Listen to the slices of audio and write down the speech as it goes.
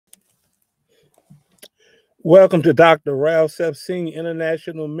Welcome to Dr. Sept Sr.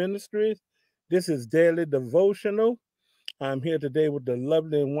 International Ministries. This is Daily Devotional. I'm here today with the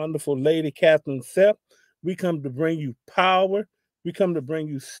lovely and wonderful lady, Catherine Sept. We come to bring you power. We come to bring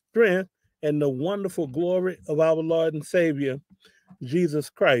you strength and the wonderful glory of our Lord and Savior,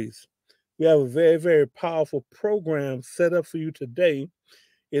 Jesus Christ. We have a very, very powerful program set up for you today.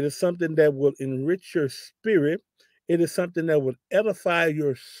 It is something that will enrich your spirit. It is something that will edify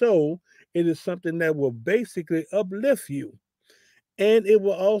your soul. It is something that will basically uplift you. And it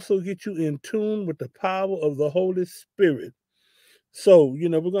will also get you in tune with the power of the Holy Spirit. So, we're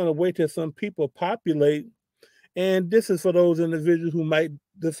going to wait till some people populate. And this is for those individuals who might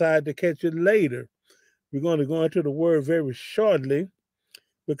decide to catch it later. We're going to go into the word very shortly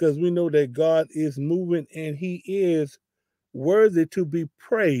because we know that God is moving and He is worthy to be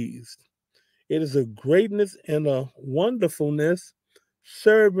praised. It is a greatness and a wonderfulness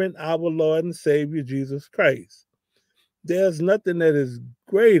serving our Lord and Savior Jesus Christ. There's nothing that is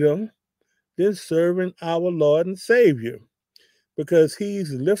greater than serving our Lord and Savior because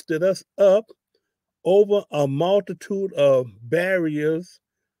He's lifted us up over a multitude of barriers,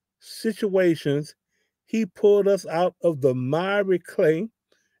 situations. He pulled us out of the miry clay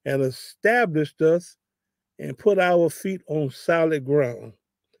and established us and put our feet on solid ground.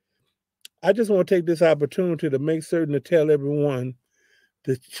 I just want to take this opportunity to make certain to tell everyone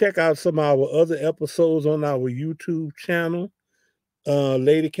to check out some of our other episodes on our YouTube channel.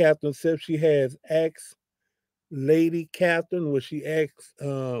 Lady Catherine Sept, she has Ask Lady Catherine, where she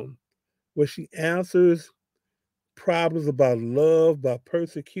answers problems about love, about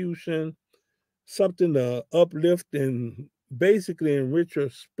persecution, something to uplift and basically enrich your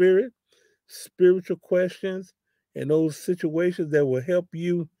spirit, spiritual questions, and those situations that will help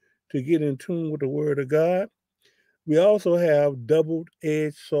you to get in tune with the Word of God. We also have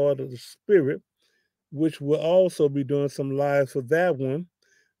Double-Edged Sword of the Spirit, which will also be doing some lives for that one.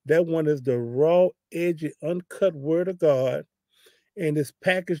 That one is the raw, edgy, uncut Word of God, and it's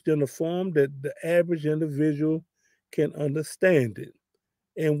packaged in a form that the average individual can understand it.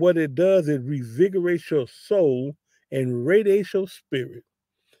 And what it does, it revigorates your soul and radiates your spirit.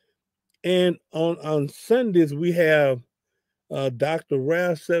 And on Sundays, we have Dr.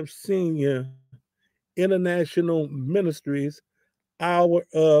 Sept Sr. International Ministries Hour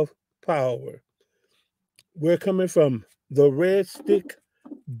of Power. We're coming from the Red Stick,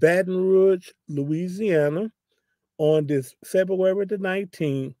 Baton Rouge, Louisiana, on this February the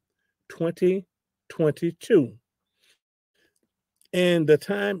 19th, 2022. And the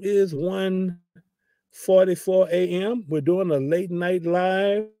time is 1:44 a.m. We're doing a late night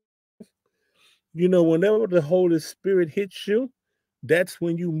live. Whenever the Holy Spirit hits you, that's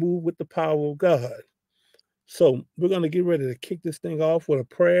when you move with the power of God. So we're going to get ready to kick this thing off with a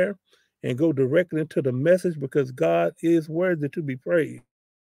prayer and go directly into the message because God is worthy to be praised.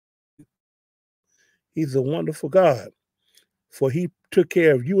 He's a wonderful God, for He took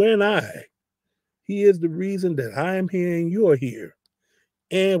care of you and I. He is the reason that I am here and you are here.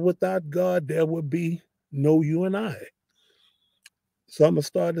 And without God, there would be no you and I. So I'm going to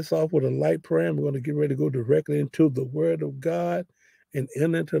start this off with a light prayer. And we're going to get ready to go directly into the Word of God and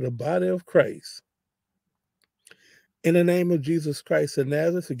enter into the body of Christ. In the name of Jesus Christ of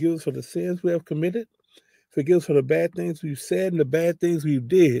Nazareth, forgive us for the sins we have committed. Forgive us for the bad things we've said and the bad things we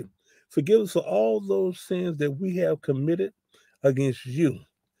did. Forgive us for all those sins that we have committed against you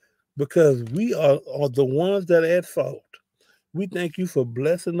because we are the ones that are at fault. We thank you for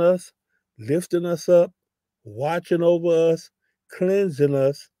blessing us, lifting us up, watching over us, cleansing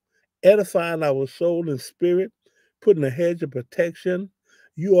us, edifying our soul and spirit, putting a hedge of protection.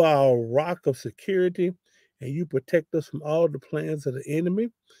 You are our rock of security, and you protect us from all the plans of the enemy.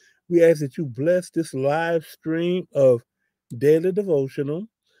 We ask that you bless this live stream of daily devotional,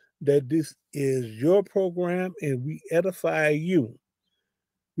 that this is your program and we edify you.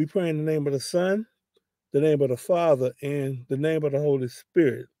 We pray in the name of the Son, the name of the Father, and the name of the Holy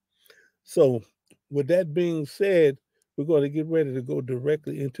Spirit. So, with that being said, we're going to get ready to go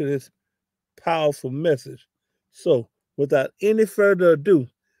directly into this powerful message. So, without any further ado,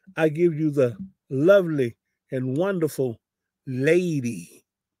 I give you the lovely and wonderful lady,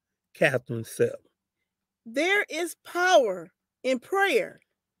 Catherine Sept. There is power in prayer,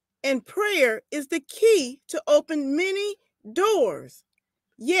 and prayer is the key to open many doors.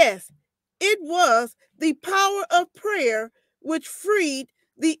 Yes, it was the power of prayer which freed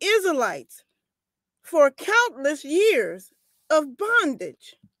the Israelites for countless years of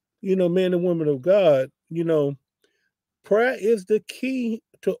bondage. Men and women of God, prayer is the key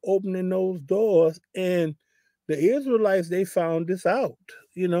to opening those doors. And the Israelites, they found this out.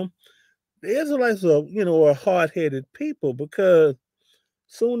 You know, The Israelites are hard-headed people because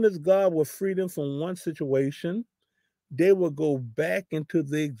soon as God would free them from one situation, they would go back into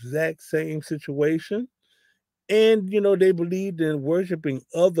the exact same situation. And they believed in worshiping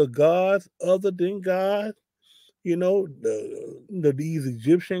other gods other than God. These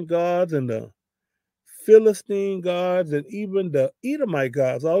Egyptian gods and the Philistine gods and even the Edomite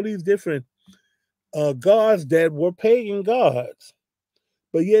gods, all these different gods that were pagan gods.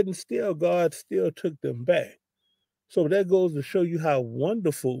 But yet and still, God still took them back. So that goes to show you how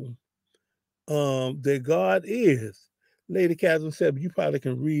wonderful that God is. Lady Catherine Sept, you probably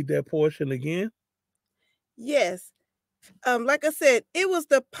can read that portion again. Yes. Like I said, it was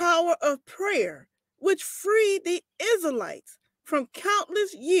the power of prayer which freed the Israelites from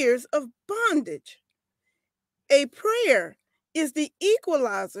countless years of bondage. A prayer is the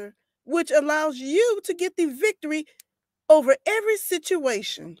equalizer which allows you to get the victory over every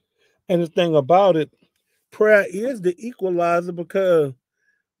situation. And the thing about it, prayer is the equalizer because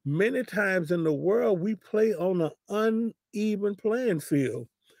many times in the world we play on an uneven playing field.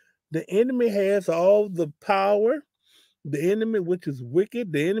 The enemy has all the power. The enemy, which is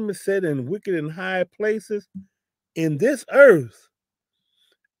wicked, the enemy set in wicked and high places in this earth.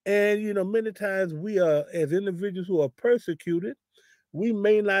 And many times we are, as individuals who are persecuted, we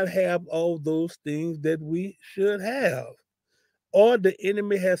may not have all those things that we should have, or the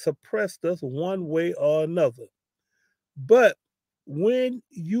enemy has suppressed us one way or another. But when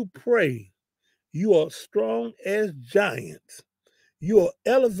you pray, you are strong as giants. You are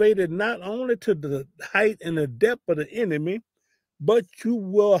elevated not only to the height and the depth of the enemy, but you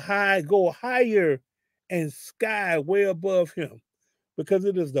will go higher and sky way above him because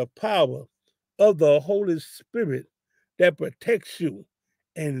it is the power of the Holy Spirit that protects you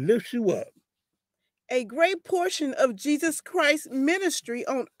and lifts you up. A great portion of Jesus Christ's ministry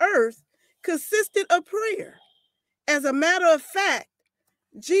on earth consisted of prayer. As a matter of fact,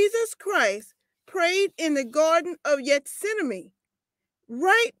 Jesus Christ prayed in the Garden of Gethsemane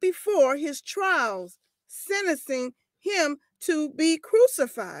right before his trials, sentencing him to be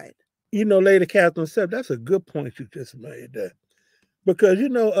crucified. Lady Catherine said that's a good point you just made there. Because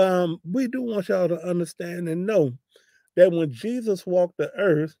we do want y'all to understand and know that when Jesus walked the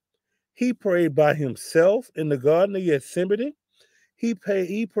earth, he prayed by himself in the Garden of Gethsemane. He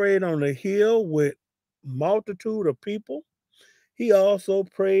prayed on the hill with multitude of people. He also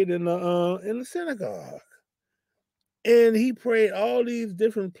prayed in the synagogue. And he prayed all these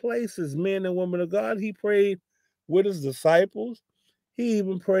different places, men and women of God. He prayed with his disciples. He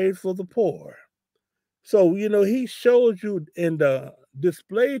even prayed for the poor. So, he showed you and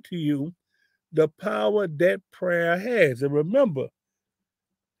displayed to you the power that prayer has. And remember,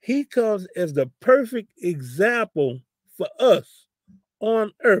 he comes as the perfect example for us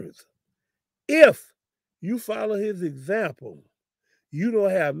on earth. If you follow his example, you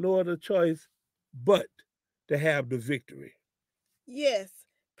don't have no other choice but to have the victory. Yes,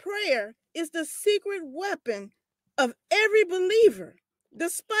 prayer is the secret weapon of every believer,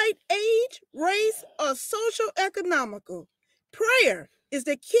 despite age, race, or social economical. Prayer is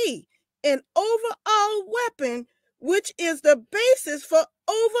the key and overall weapon, which is the basis for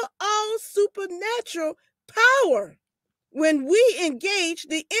overall supernatural power. When we engage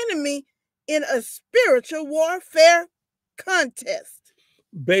the enemy in a spiritual warfare contest.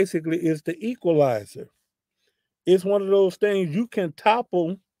 Basically, it's the equalizer. It's one of those things you can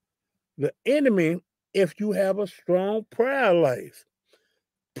topple the enemy if you have a strong prayer life.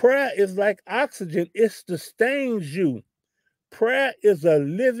 Prayer is like oxygen, it sustains you. Prayer is a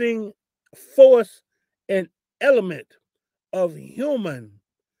living force and element of human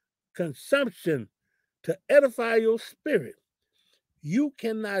consumption to edify your spirit. You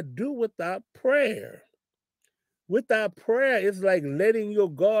cannot do without prayer. Without prayer, it's like letting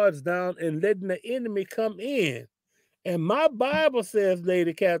your guards down and letting the enemy come in. And my Bible says,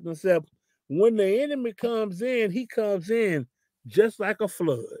 Lady Catherine Sept, when the enemy comes in, he comes in just like a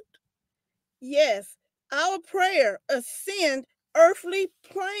flood. Yes, our prayer ascend earthly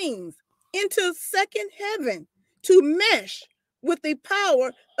planes into second heaven to mesh with the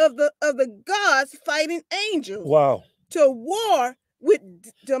power of the gods fighting angels Wow. to war with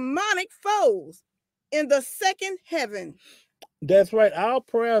demonic foes in the second heaven. That's right. Our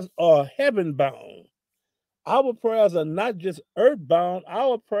prayers are heaven bound. Our prayers are not just earthbound,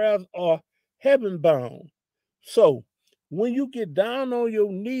 our prayers are heaven bound. So when you get down on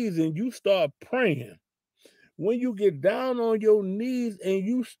your knees and you start praying, when you get down on your knees and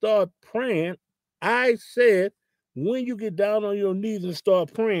you start praying, I said, when you get down on your knees and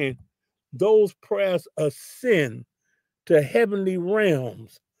start praying, those prayers ascend to heavenly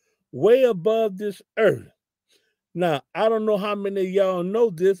realms way above this earth. Now, I don't know how many of y'all know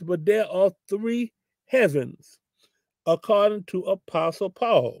this, but there are 3 heavens, according to Apostle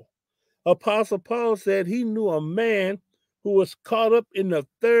Paul. Apostle Paul said he knew a man who was caught up in the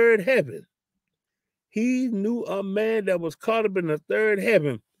 3rd heaven. He knew a man that was caught up in the 3rd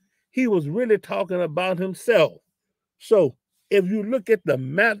heaven. He was really talking about himself. So if you look at the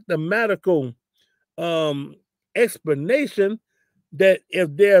mathematical explanation, that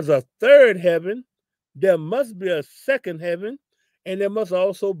if there's a 3rd heaven, there must be a 2nd heaven, and there must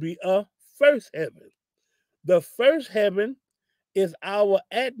also be a 1st heaven. The 1st heaven is our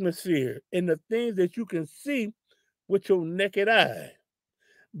atmosphere and the things that you can see with your naked eye.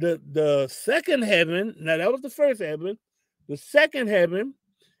 The 2nd heaven, now that was the 1st heaven. The 2nd heaven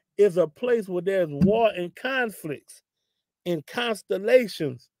is a place where there's war and conflicts and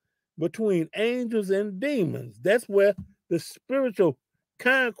constellations between angels and demons. That's where the spiritual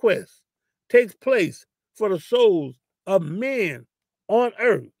conquest takes place for the souls of men on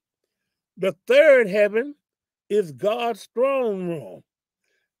earth. The 3rd heaven is God's throne room.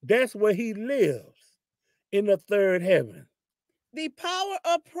 That's where he lives, in the 3rd heaven. The power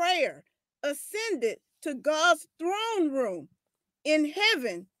of prayer ascended to God's throne room in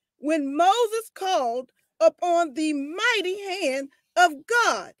heaven when Moses called upon the mighty hand of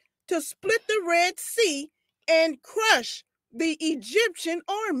God to split the Red Sea and crush the Egyptian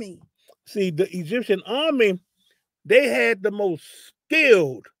army. See, the Egyptian army, they had the most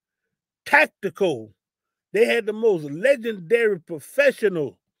skilled, tactical, they had the most legendary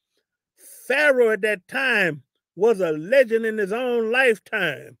professional. Pharaoh at that time was a legend in his own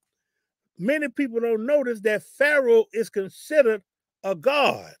lifetime. Many people don't notice that Pharaoh is considered a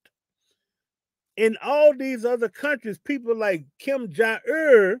god. In all these other countries, people like Kim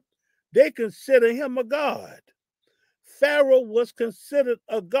Jong-un, they consider him a god. Pharaoh was considered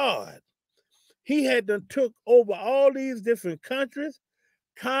a god. He had to took over all these different countries,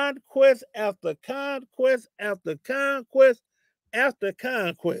 conquest after conquest after conquest after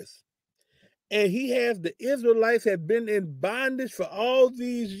conquest. And the Israelites had been in bondage for all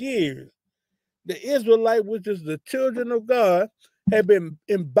these years. The Israelite, which is the children of God, had been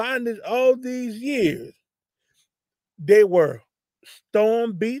in bondage all these years. They were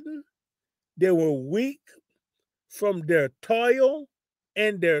storm beaten. They were weak from their toil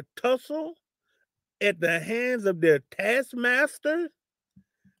and their tussle at the hands of their taskmasters.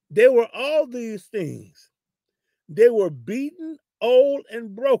 They were all these things. They were beaten, old,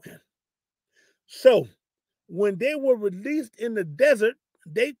 and broken. So when they were released in the desert,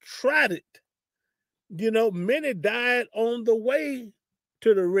 they tried it. Many died on the way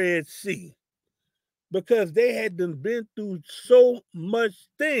to the Red Sea because they had been through so much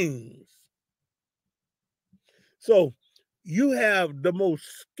things. So you have the most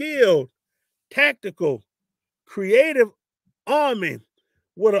skilled, tactical, creative army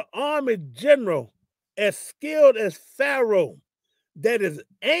with an army general as skilled as Pharaoh, that is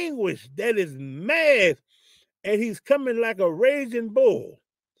anguished, that is mad, and he's coming like a raging bull.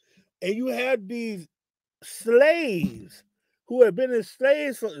 And you have these slaves who have been in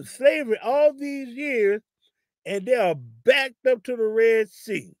slavery all these years, and they are backed up to the Red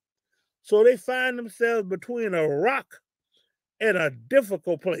Sea. So they find themselves between a rock and a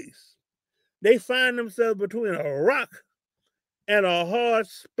difficult place. They find themselves between a rock and a hard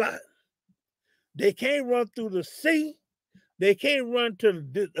spot. They can't run through the sea. They can't run to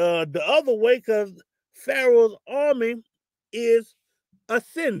the other way because Pharaoh's army is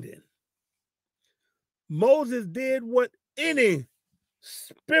ascending. Moses did what any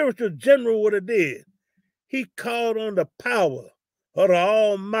spiritual general would have did. He called on the power of the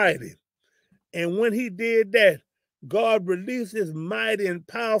Almighty. And when he did that, God released his mighty and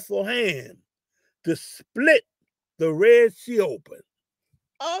powerful hand to split the Red Sea open.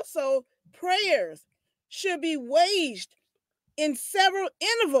 Also, prayers should be waged in several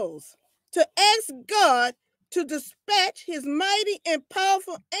intervals to ask God to dispatch his mighty and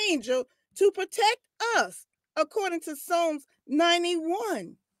powerful angel to protect us, according to Psalms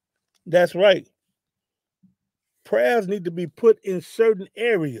 91. That's right. Prayers need to be put in certain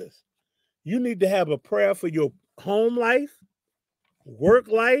areas. You need to have a prayer for your home life, work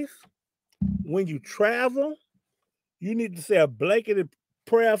life, when you travel. You need to say a blanketed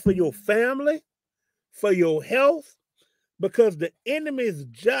prayer for your family, for your health, because the enemy's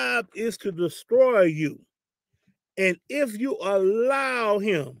job is to destroy you. And if you allow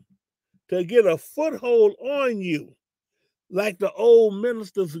him to get a foothold on you, like the old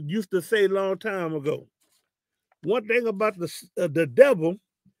ministers used to say a long time ago, one thing about the devil,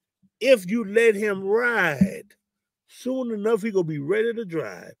 if you let him ride, soon enough he gonna be ready to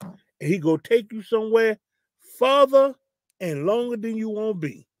drive. and he go take you somewhere further and longer than you want to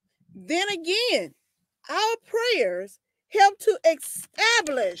be. Then again, our prayers help to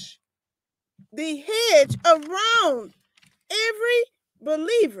establish the hedge around every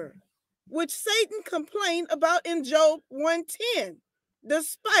believer, which Satan complained about in Job 1:10.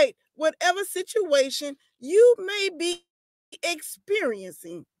 Despite whatever situation you may be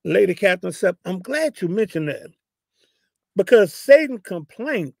experiencing. Lady Catherine Sept, I'm glad you mentioned that, because Satan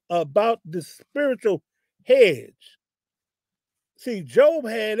complained about the spiritual hedge. See, Job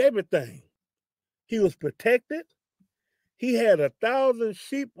had everything. He was protected. He had 1,000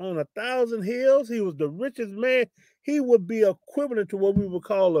 sheep on 1,000 hills. He was the richest man. He would be equivalent to what we would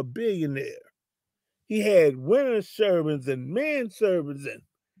call a billionaire. He had women servants and men servants, and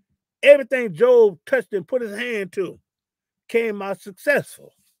everything Job touched and put his hand to came out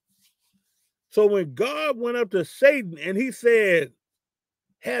successful. So when God went up to Satan and he said,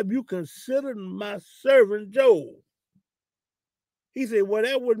 have you considered my servant Job? He said, well,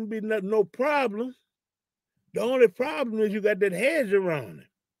 that wouldn't be no problem. The only problem is you got that hedge around him.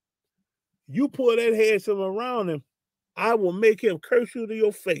 You pull that hedge from around him, I will make him curse you to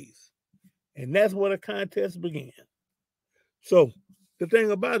your face. And that's where the contest began. So the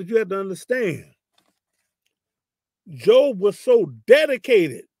thing about it, you have to understand, Job was so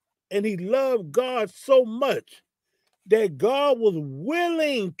dedicated and he loved God so much that God was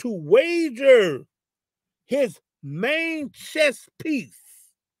willing to wager his main chess piece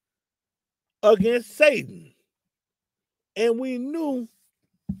against Satan. And we knew,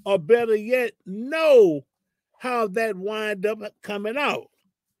 or better yet, know how that wind up coming out.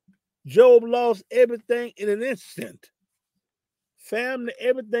 Job lost everything in an instant. Family,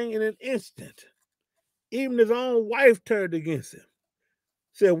 everything in an instant. Even his own wife turned against him.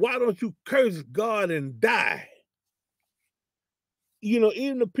 Said, why don't you curse God and die? You know,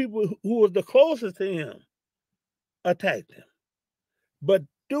 even the people who was the closest to him attacked him. But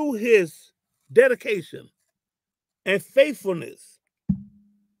through his dedication and faithfulness,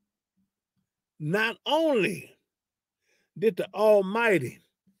 not only did the Almighty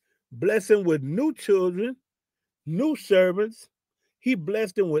bless him with new children, new servants, he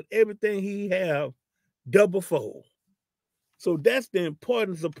blessed him with everything he have double fold. So that's the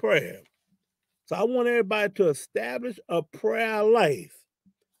importance of prayer. So I want everybody to establish a prayer life.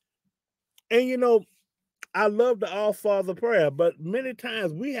 And you know, I love the All Father prayer, but many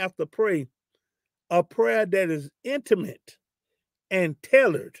times we have to pray a prayer that is intimate and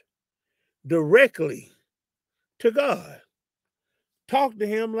tailored directly to God. Talk to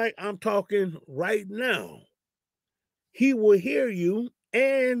him like I'm talking right now. He will hear you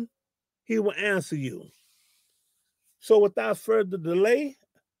and he will answer you. So without further delay,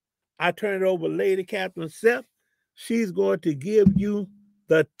 I turn it over to Lady Catherine Sept. She's going to give you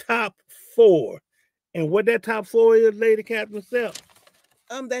the top 4. And what that top 4 is, Lady Catherine Sept?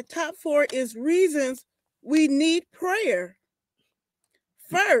 That top 4 is reasons we need prayer.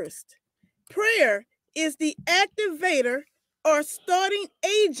 First, prayer is the activator or starting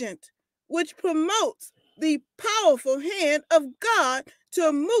agent which promotes the powerful hand of God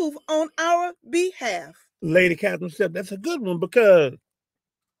to move on our behalf. Lady Catherine Sept, that's a good one, because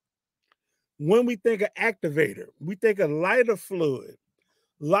when we think of activator, we think of lighter fluid.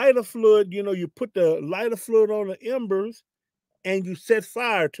 Lighter fluid, you know, you put the lighter fluid on the embers and you set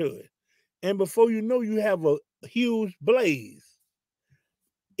fire to it. And before you know, you have a huge blaze.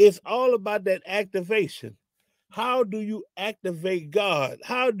 It's all about that activation. How do you activate God?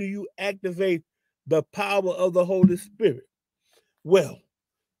 How do you activate the power of the Holy Spirit? Well,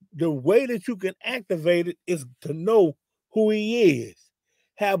 the way that you can activate it is to know who he is.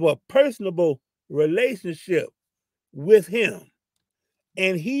 Have a personable relationship with him.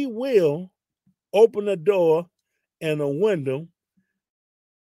 And he will open a door and a window.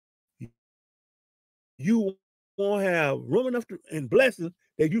 You won't have room enough to, and blessings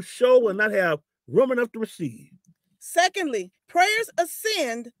that you sure will not have room enough to receive. Secondly, prayers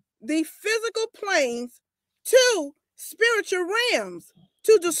ascend the physical planes to spiritual realms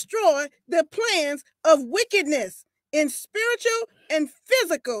to destroy the plans of wickedness in spiritual and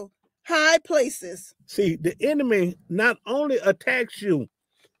physical high places. See, the enemy not only attacks you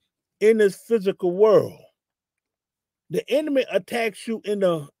in this physical world, the enemy attacks you in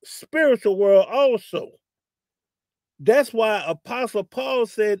the spiritual world also. That's why Apostle Paul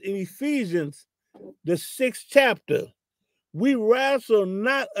said in Ephesians, the 6th chapter, we wrestle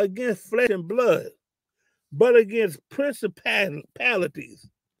not against flesh and blood, but against principalities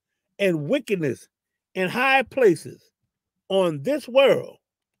and wickedness in high places on this world.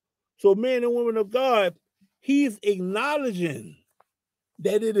 So men and women of God, he's acknowledging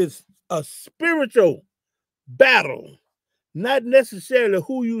that it is a spiritual battle, not necessarily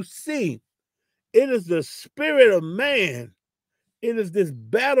who you see. It is the spirit of man. It is this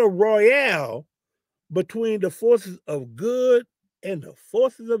battle royale between the forces of good and the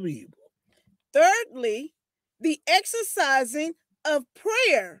forces of evil. Thirdly, the exercising of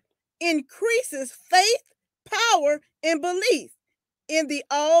prayer increases faith, power, and belief in the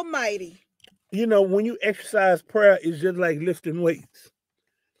Almighty. You know, when you exercise prayer, it's just like lifting weights.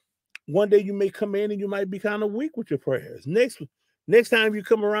 One day you may come in and you might be kind of weak with your prayers. Next time you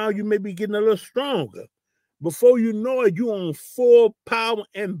come around, you may be getting a little stronger. Before you know it, you're on full power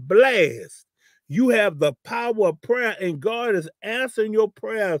and blast. You have the power of prayer, and God is answering your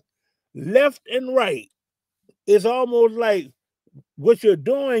prayers left and right. It's almost like what you're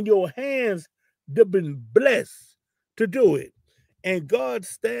doing, your hands have been blessed to do it. And God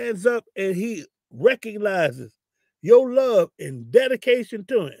stands up and he recognizes your love and dedication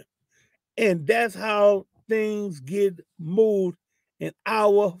to him. And that's how things get moved in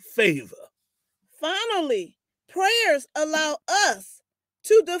our favor. Finally, prayers allow us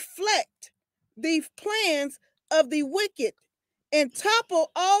to deflect the plans of the wicked and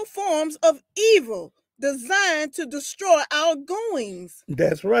topple all forms of evil designed to destroy our goings.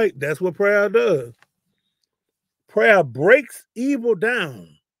 That's right. That's what prayer does. Prayer breaks evil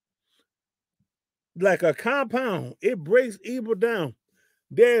down like a compound. It breaks evil down.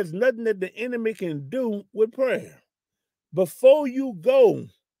 There's nothing that the enemy can do with prayer. Before you go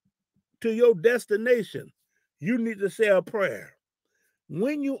to your destination, you need to say a prayer.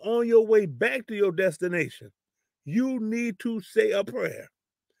 When you're on your way back to your destination, you need to say a prayer.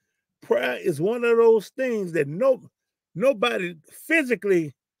 Prayer is one of those things that nobody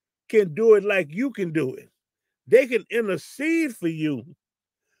physically can do it like you can do it. They can intercede for you,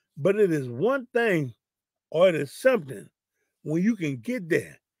 but it is one thing or it is something when you can get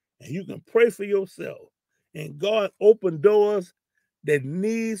there and you can pray for yourself and God open doors that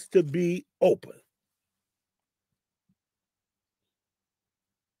needs to be open.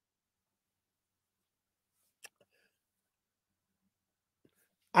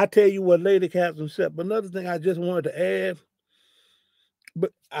 I tell you what, Lady Catherine Sept, another thing I just wanted to add,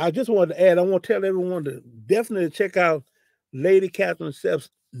 I want to tell everyone to definitely check out Lady Catherine Sept's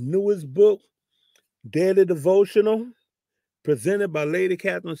newest book, Daily Devotional, presented by Lady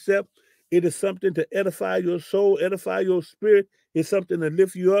Catherine Sept. It is something to edify your soul, edify your spirit. It's something to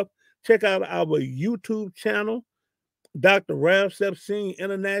lift you up. Check out our YouTube channel, Dr. Ralph Sept Sr.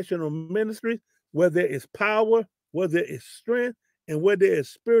 International Ministries, where there is power, where there is strength, and where there is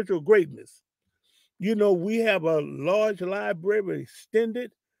spiritual greatness. You know, we have a large library with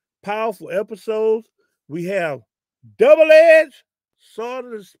extended, powerful episodes. We have double-edged, sword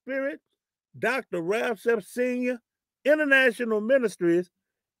of the spirit, Dr. Ralph Sept Sr., International Ministries,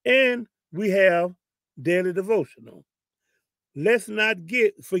 and we have Daily Devotional. Let's not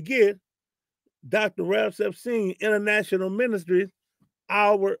forget Dr. Ralph Sept Sr., International Ministries,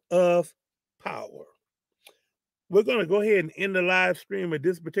 Hour of Power. We're going to go ahead and end the live stream at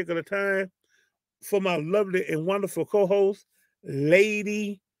this particular time. For my lovely and wonderful co-host,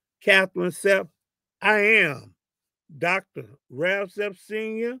 Lady Catherine Sept, I am Dr. Ralph Sept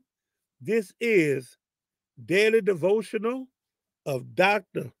Sr. This is Daily Devotional of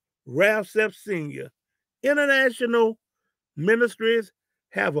Dr. Ralph Sept Sr. International Ministries.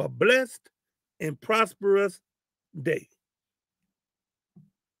 Have a blessed and prosperous day.